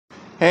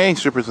Hey,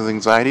 Strippers with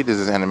Anxiety. This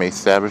is Anime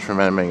Savage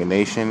from Anime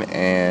Nation,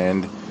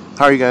 and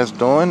how are you guys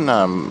doing?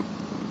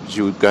 Did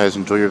you guys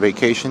enjoy your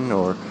vacation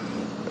or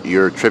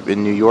your trip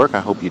in New York? I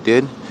hope you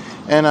did.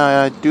 And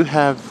I do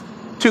have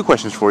two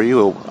questions for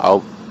you.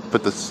 I'll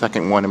put the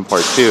second one in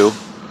part two.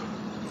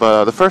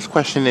 But the first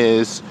question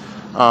is,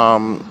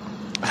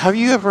 have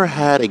you ever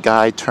had a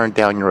guy turn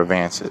down your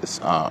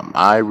advances?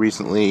 I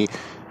recently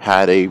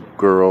had a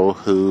girl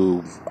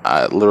who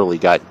literally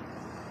got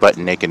butt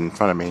naked in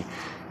front of me.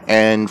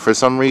 And for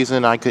some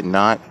reason, I could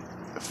not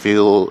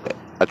feel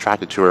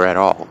attracted to her at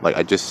all. Like,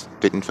 I just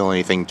didn't feel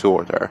anything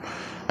toward her.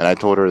 And I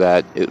told her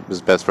that it was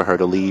best for her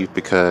to leave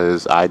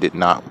because I did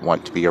not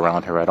want to be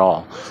around her at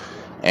all.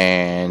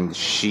 And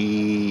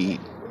she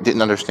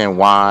didn't understand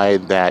why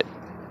that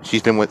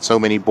she's been with so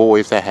many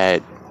boys that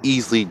had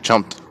easily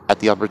jumped at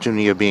the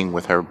opportunity of being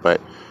with her,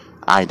 but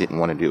I didn't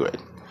want to do it.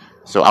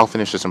 So I'll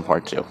finish this in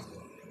part two.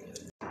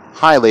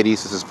 Hi,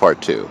 ladies, this is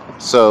part two.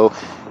 So,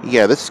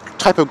 yeah, this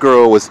type of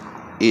girl was...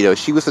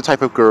 she was the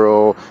type of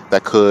girl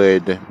that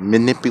could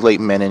manipulate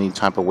men any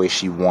type of way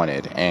she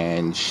wanted,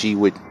 and she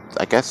would,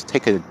 I guess,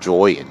 take a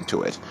joy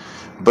into it.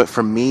 But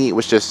for me, it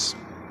was just,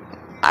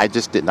 I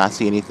just did not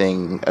see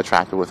anything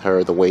attractive with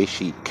her. The way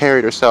she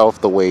carried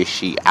herself, the way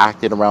she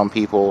acted around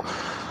people,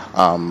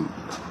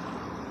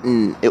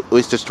 it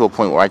was just to a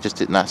point where I just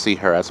did not see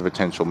her as a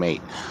potential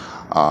mate.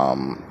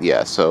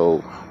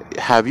 So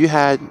have you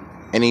had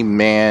any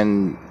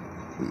man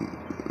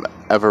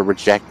ever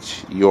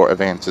reject your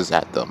advances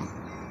at them?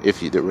 If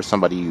there was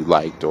somebody you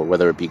liked, or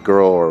whether it be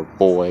girl or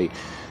boy,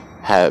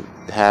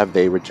 have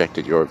they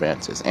rejected your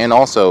advances? And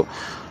also,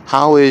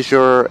 how is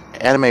your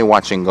anime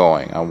watching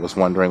going? I was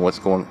wondering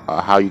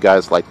how you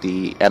guys like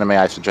the anime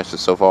I suggested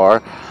so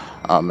far,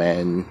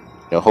 and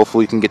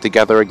hopefully we can get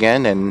together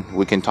again and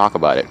we can talk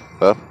about it.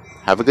 Well,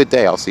 have a good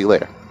day. I'll see you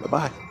later. Bye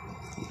bye.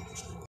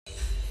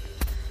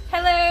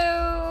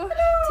 Hello.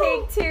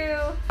 Take two.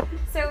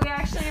 So we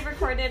actually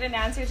recorded an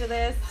answer to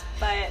this,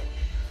 but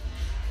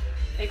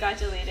it got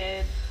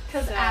deleted.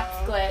 Because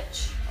apps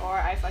glitch. Or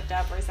I fucked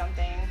up or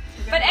something.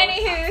 But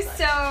anywho,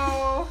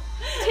 so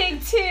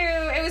take two.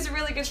 It was a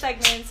really good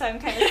segment, so I'm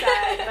kind of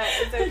sad, but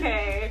it's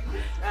okay.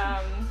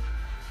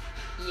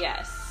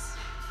 Yes.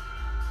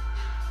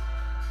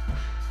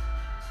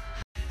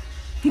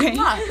 Okay.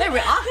 Ah, there we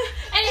are.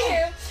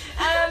 Anywho,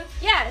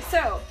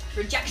 so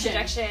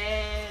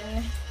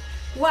Rejection.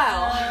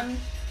 Well,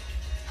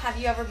 have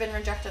you ever been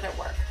rejected at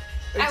work?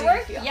 At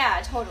work?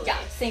 Yeah, totally. Yeah,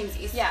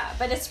 samesies. Yeah,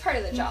 but it's part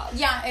of the job.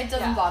 Yeah, it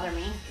doesn't bother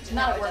me.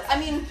 Not at work. I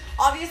mean,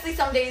 obviously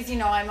some days,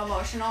 I'm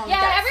emotional. And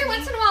every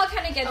once in a while it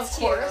kind of gets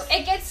to you.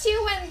 It gets to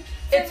you when,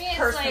 for me, it's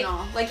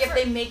personal. Like if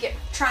they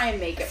try and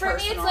make it personal.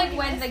 For me, it's like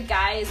when the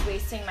guy is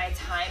wasting my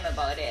time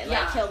about it.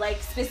 Like he'll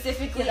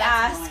specifically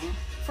ask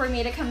for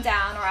me to come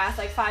down, or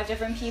ask 5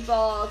 different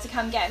people to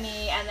come get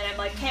me, and then I'm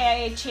like,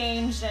 hey, I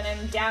changed and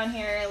I'm down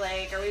here,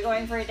 are we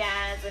going for a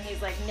dance? And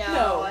he's like,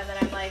 no. And then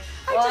I'm like,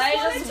 well,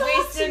 I just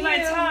wasted my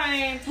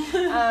time.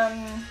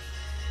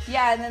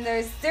 And then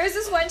there's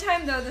this one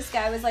time though, this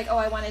guy was like, oh,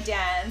 I want to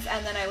dance,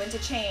 and then I went to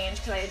change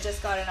because I had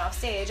just gotten off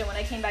stage, and when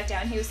I came back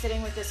down, he was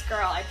sitting with this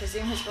girl, I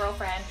presume his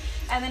girlfriend,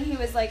 and then he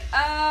was like,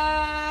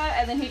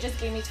 and then he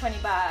just gave me $20.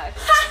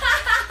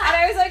 And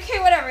I was like, okay,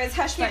 whatever, it's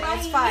hush money,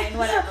 it's fine,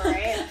 whatever,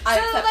 right?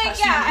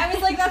 I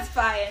was like, that's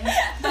fine.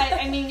 But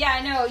I mean,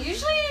 no,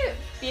 usually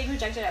being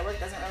rejected at work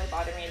doesn't really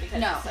bother me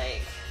because it's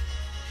like,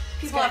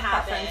 people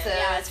have preferences.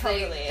 Yeah,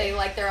 totally. They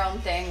like their own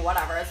thing,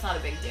 whatever. It's not a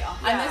big deal.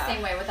 I'm the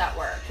same way with that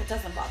work. It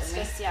doesn't bother me.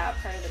 It's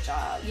just, part of the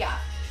job. Yeah.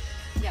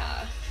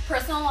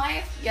 Personal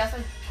life, yes,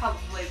 I've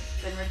probably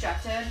been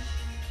rejected.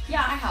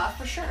 Yeah, I have,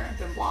 for sure. I've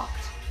been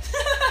blocked.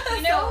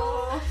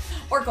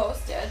 Or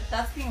ghosted.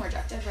 That's being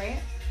rejected, right?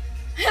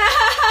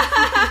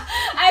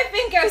 I've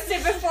been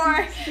ghosted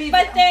before,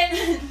 but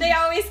then they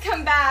always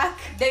come back.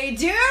 They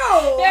do!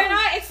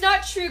 It's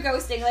not true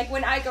ghosting. Like,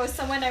 when I ghost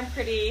someone, I'm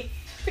pretty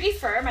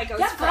firm. I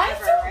ghost forever, guys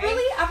don't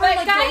really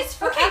ever ghost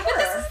forever. Okay, but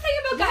this is the thing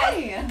about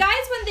guys.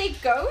 Guys, when they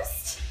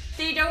ghost,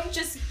 they don't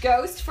just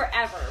ghost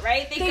forever,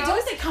 right? They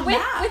ghost, they come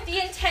back with the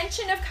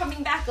intention of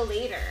coming back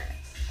later.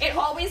 It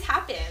always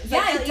happens.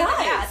 Yeah, it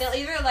does. They'll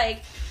either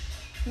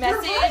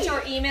message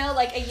or email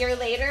a year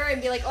later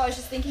and be like, oh, I was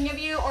just thinking of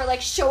you, or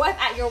show up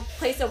at your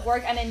place of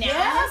work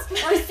unannounced,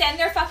 or send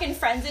their fucking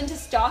friends in to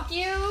stalk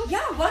you. Yeah,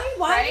 why?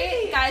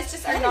 Right? Guys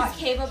just are not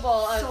capable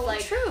of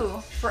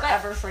true.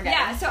 Forever forgetting.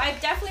 Yeah, so I've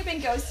definitely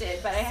been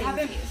ghosted, but I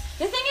haven't.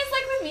 The thing is,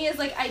 with me is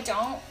I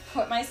don't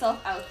put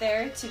myself out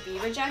there to be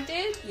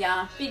rejected.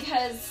 Yeah.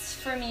 Because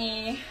for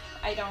me,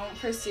 I don't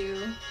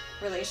pursue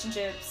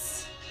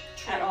relationships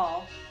at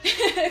all.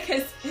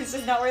 Because it's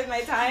just not worth my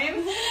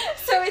time.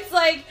 So it's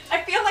I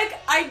feel like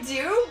I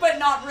do, but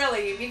not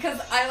really, because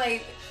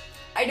I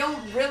don't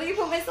really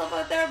put myself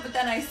out there, but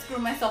then I screw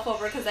myself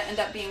over because I end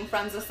up being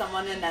friends with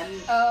someone, and then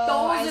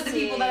those are the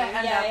people that I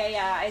end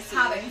up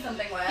having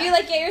something with. You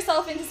get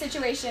yourself into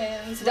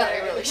situations that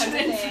I really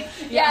shouldn't.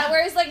 Yeah,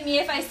 whereas me,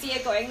 if I see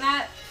it going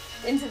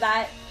into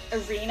that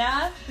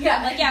arena,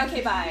 I'm like, yeah,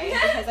 okay, bye,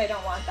 because I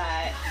don't want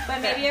that.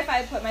 But maybe if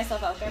I put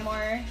myself out there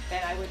more,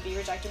 then I would be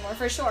rejected more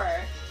for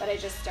sure. But I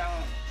just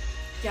don't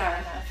care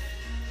enough.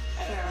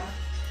 I don't know.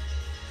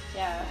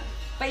 Yeah.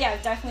 But yeah,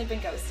 I've definitely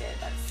been ghosted.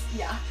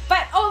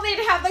 But only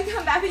to have them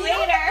come back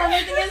later. And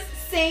the thing is,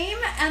 same.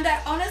 And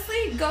that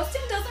honestly,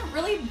 ghosting doesn't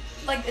really,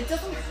 like, it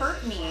doesn't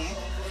hurt me.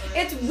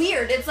 It's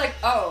weird. It's like,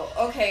 oh,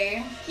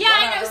 okay. Yeah,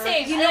 whatever. I know,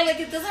 same. You know, like,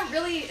 it doesn't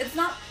really, it's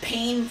not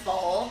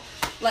painful.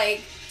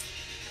 Like,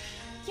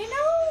 you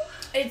know,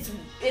 it's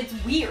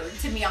weird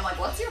to me. I'm like,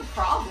 what's your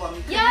problem?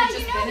 Couldn't yeah, you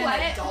just been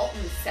an adult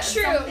and said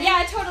something?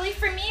 Yeah, totally.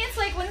 For me, it's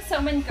like when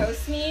someone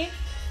ghosts me,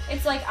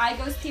 it's like I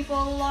ghost people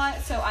a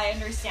lot, so I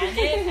understand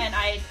it, and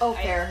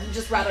fair.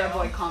 Just rather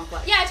avoid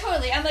conflict. Yeah,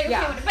 totally. I'm like,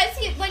 okay, but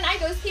see, when I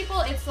ghost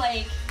people, it's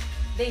like,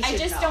 I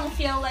just don't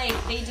feel like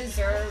they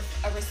deserve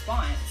a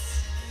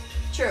response.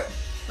 True.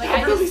 Like,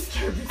 I'm really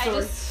scared.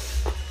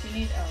 You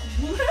need,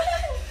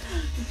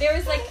 there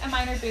was like a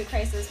minor boot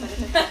crisis, but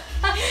it's okay.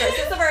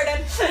 Crisis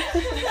averted.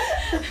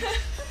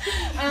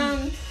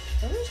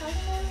 What were we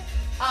talking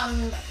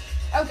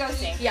about?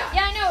 Ghosting. Yeah,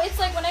 I know. It's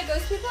like when I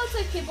ghost people, it's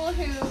like people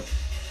who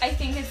I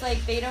think it's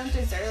like they don't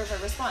deserve a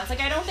response.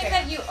 Like, I don't think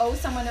that you owe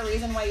someone a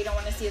reason why you don't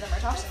want to see them or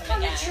talk to them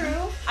again. That's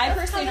true. I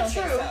personally don't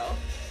think so.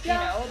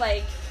 Yeah. You know,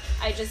 like,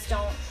 I just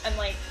don't. I'm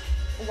like,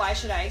 why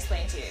should I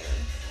explain to you?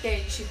 Yeah,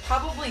 you should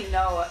probably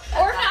know.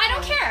 Or no, I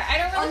don't care. I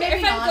don't really care.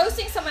 If I'm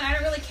ghosting someone, I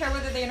don't really care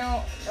whether they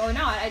know or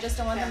not. I just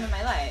don't want them in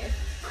my life.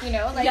 You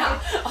know, like,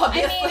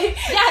 obviously. I mean,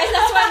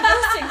 that's why I'm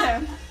ghosting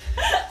them.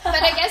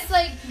 But I guess,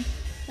 like,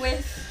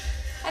 with,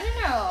 I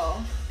don't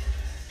know.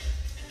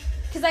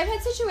 Because I've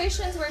had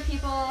situations where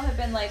people have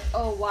been like,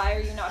 oh, why are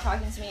you not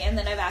talking to me? And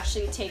then I've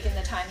actually taken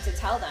the time to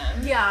tell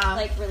them. Yeah.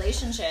 Like,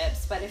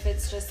 relationships. But if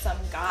it's just some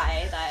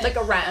guy that... Like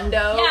a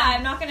rando? Yeah,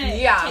 I'm not going to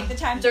take the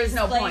time to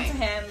explain to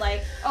him,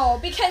 like, oh,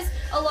 because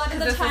a lot of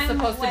the time... This is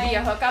supposed to be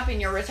a hookup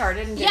and you're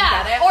retarded and didn't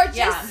get it? Or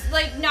just,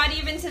 like, not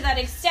even to that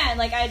extent.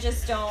 Like, I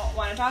just don't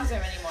want to talk to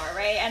him anymore,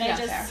 right? And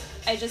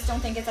I just don't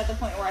think it's at the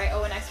point where I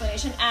owe an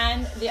explanation.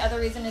 And the other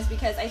reason is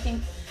because I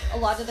think a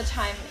lot of the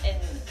time, in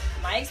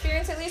my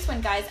experience at least, when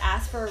guys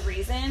ask for a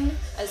reason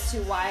as to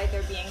why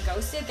they're being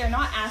ghosted, they're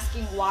not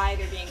asking why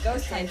they're being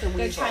ghosted.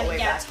 They're trying to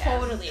get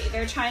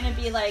They're trying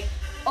to be like,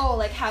 oh,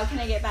 like, how can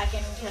I get back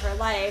into her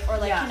life? Or,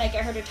 like, can I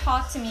get her to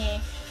talk to me?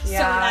 So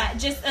that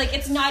just, like,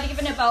 it's not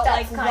even about,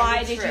 like,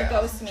 why did you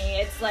ghost me?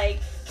 It's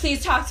like,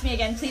 please talk to me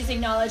again. Please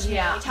acknowledge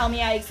me. Tell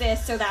me I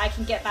exist so that I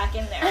can get back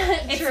in there.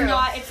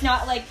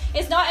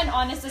 It's not an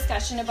honest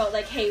discussion about,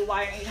 like, hey,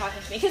 why aren't you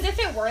talking to me? Because if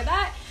it were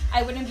that,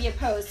 I wouldn't be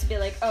opposed to be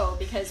like, oh,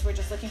 because we're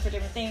just looking for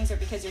different things, or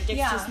because your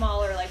dick's too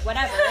small, or like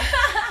whatever.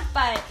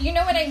 But you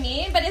know what I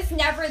mean? But it's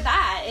never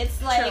that.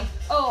 It's like,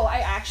 oh, I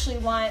actually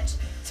want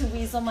to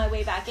weasel my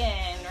way back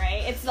in,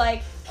 right? It's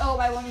like, oh,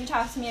 why won't you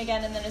talk to me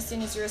again? And then as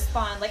soon as you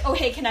respond, like, oh,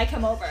 hey, can I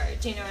come over?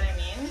 Do you know what I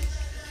mean?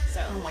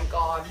 So. Oh my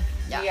god.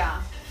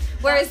 Yeah.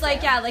 Whereas,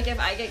 like, like,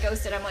 if I get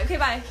ghosted, I'm like, okay,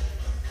 bye.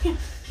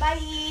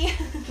 Bye.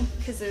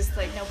 Because there's,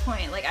 like, no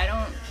point. Like,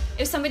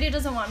 if somebody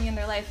doesn't want me in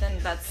their life, then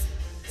that's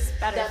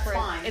better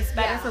fine. It's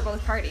better for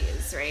both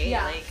parties, right?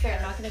 Yeah, like,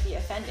 I'm not going to be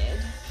offended.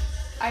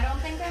 I don't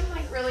think I'm,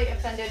 like, really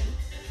offended,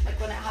 like,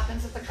 when it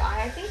happens with a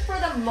guy. I think for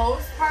the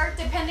most part,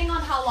 depending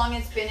on how long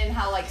it's been and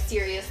how, like,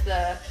 serious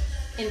the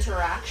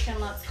interaction,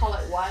 let's call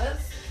it, was,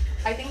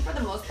 I think for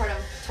the most part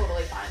I'm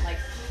totally fine. Like,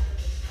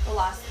 the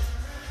last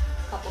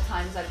couple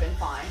times I've been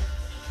fine.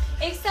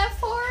 Except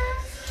for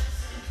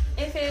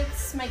if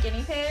it's my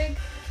guinea pig.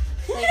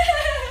 Like,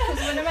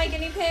 because one of my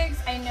guinea pigs,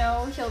 I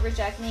know he'll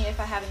reject me if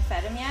I haven't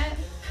fed him yet.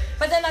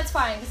 But then that's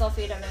fine, because I'll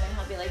feed him and then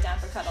he'll be, like, down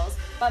for cuddles.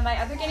 But my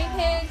other guinea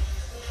pig,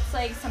 it's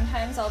like,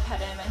 sometimes I'll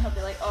pet him and he'll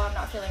be like, oh, I'm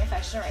not feeling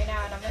affectionate right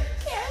now. And I'm like,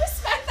 okay, I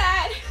respect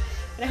that.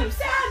 But I'm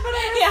sad, but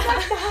I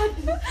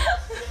respect that.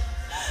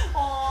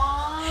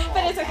 Aww.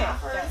 But it's okay.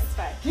 Yeah, it's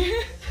fine.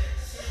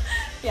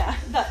 Yeah.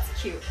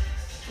 That's cute.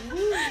 Ooh.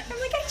 I'm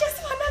like, I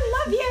just want to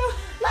love you.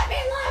 Let me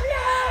love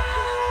you.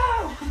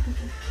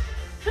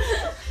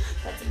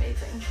 That's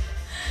amazing.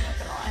 I'm not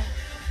gonna lie.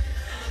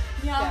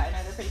 Yeah, I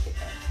know, they're pretty cute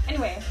though.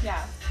 Anyway,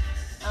 yeah.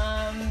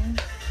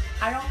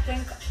 I don't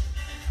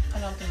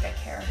think I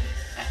care.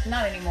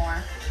 Not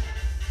anymore.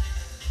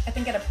 I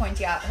think at a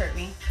point, it hurt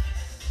me.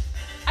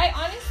 I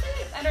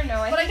honestly, I don't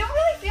know. But I don't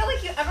really feel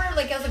like you ever,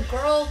 like, as a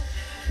girl,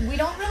 we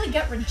don't really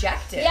get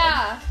rejected.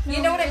 Yeah. No,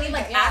 you know what I mean?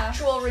 Like,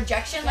 actual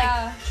rejection.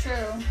 Yeah, like,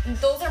 true.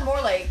 Those are more,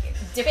 like,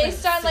 different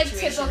based on, like,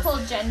 situations. typical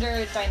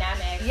gender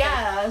dynamics.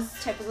 Yeah. Like,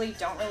 girls typically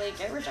don't really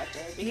get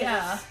rejected.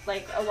 Because,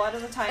 like, a lot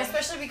of the time.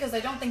 Especially because I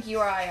don't think you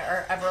or I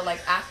are ever, like,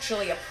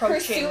 actually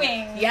approaching.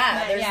 Pursuing.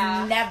 Yeah,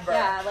 there's never.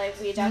 Yeah,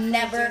 like, we definitely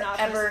never, do not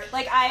ever.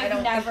 Like,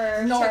 I've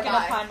never taken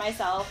upon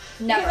myself.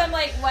 Never. Because I'm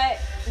like,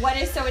 what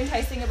is so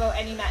enticing about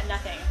any man?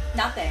 Nothing.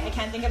 Nothing. I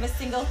can't think of a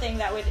single thing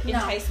that would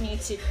entice me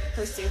to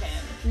pursue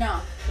him.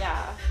 No.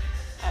 Yeah.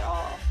 At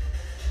all.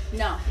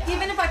 No. Yeah.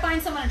 Even if I find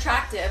someone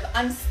attractive,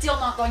 I'm still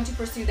not going to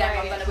pursue them. Right.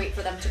 I'm going to wait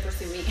for them to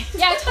pursue me.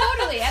 Yeah,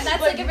 totally. And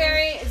that's like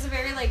it's a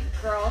very like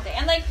girl thing.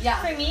 And like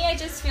for me, I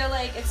just feel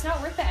like it's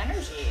not worth the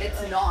energy. It's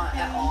like, not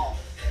at all.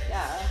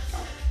 Yeah.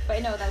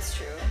 But no, that's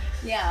true.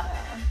 Yeah.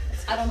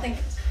 I don't think,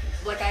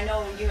 like, I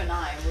know you and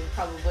I would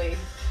probably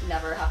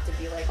never have to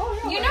be like, oh,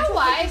 yeah. You know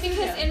why?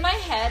 Because in my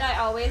head, I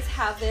always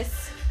have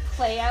this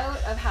play out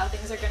of how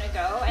things are going to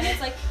go. And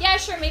it's like, yeah,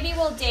 sure, maybe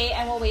we'll date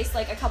and we'll waste,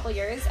 like, a couple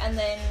years. And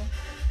then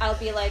I'll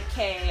be like,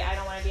 okay, I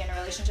don't want to be in a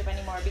relationship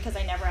anymore because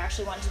I never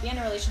actually wanted to be in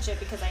a relationship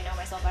because I know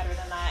myself better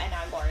than that and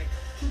now I'm bored.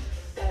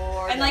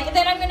 And like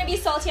then I'm gonna be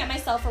salty at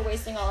myself for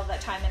wasting all of that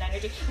time and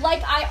energy,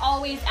 like I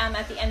always am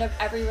at the end of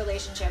every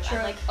relationship. True.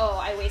 I'm like, oh,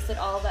 I wasted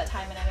all of that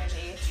time and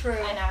energy. True.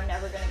 And now I'm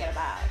never gonna get it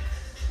back.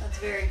 That's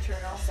very true.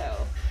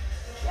 So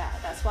yeah,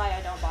 that's why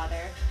I don't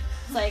bother.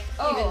 It's like,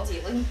 oh,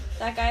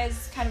 that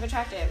guy's kind of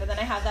attractive, and then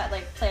I have that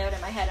like play out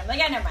in my head. I'm like,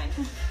 yeah, never mind.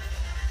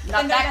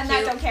 Not that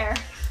cute. Don't care.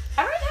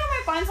 Every time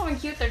I find someone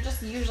cute, they're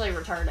just usually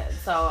retarded,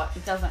 so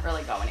it doesn't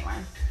really go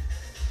anywhere.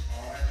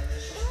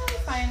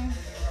 Fine.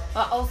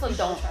 But also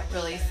don't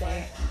really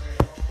say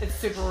it's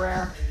super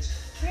rare.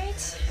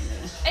 Right.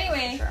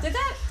 Anyway, sure. did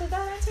that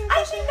answer your question?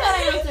 I think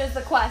that answers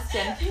the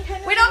question.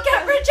 We don't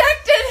get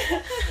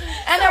rejected.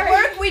 And at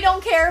work, we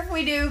don't care if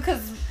we do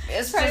because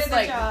it's just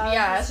like, job.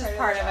 Yeah, it's just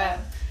part of it.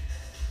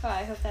 Oh,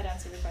 I hope that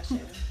answered your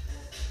question.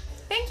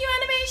 Thank you,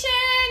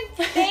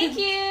 animation. Thank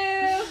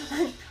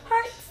you.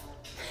 Hearts.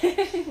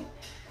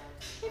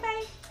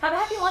 Bye. Have a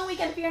happy long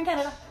weekend if you're in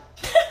Canada.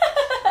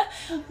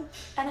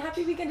 And a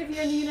happy weekend if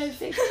you're in the United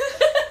States.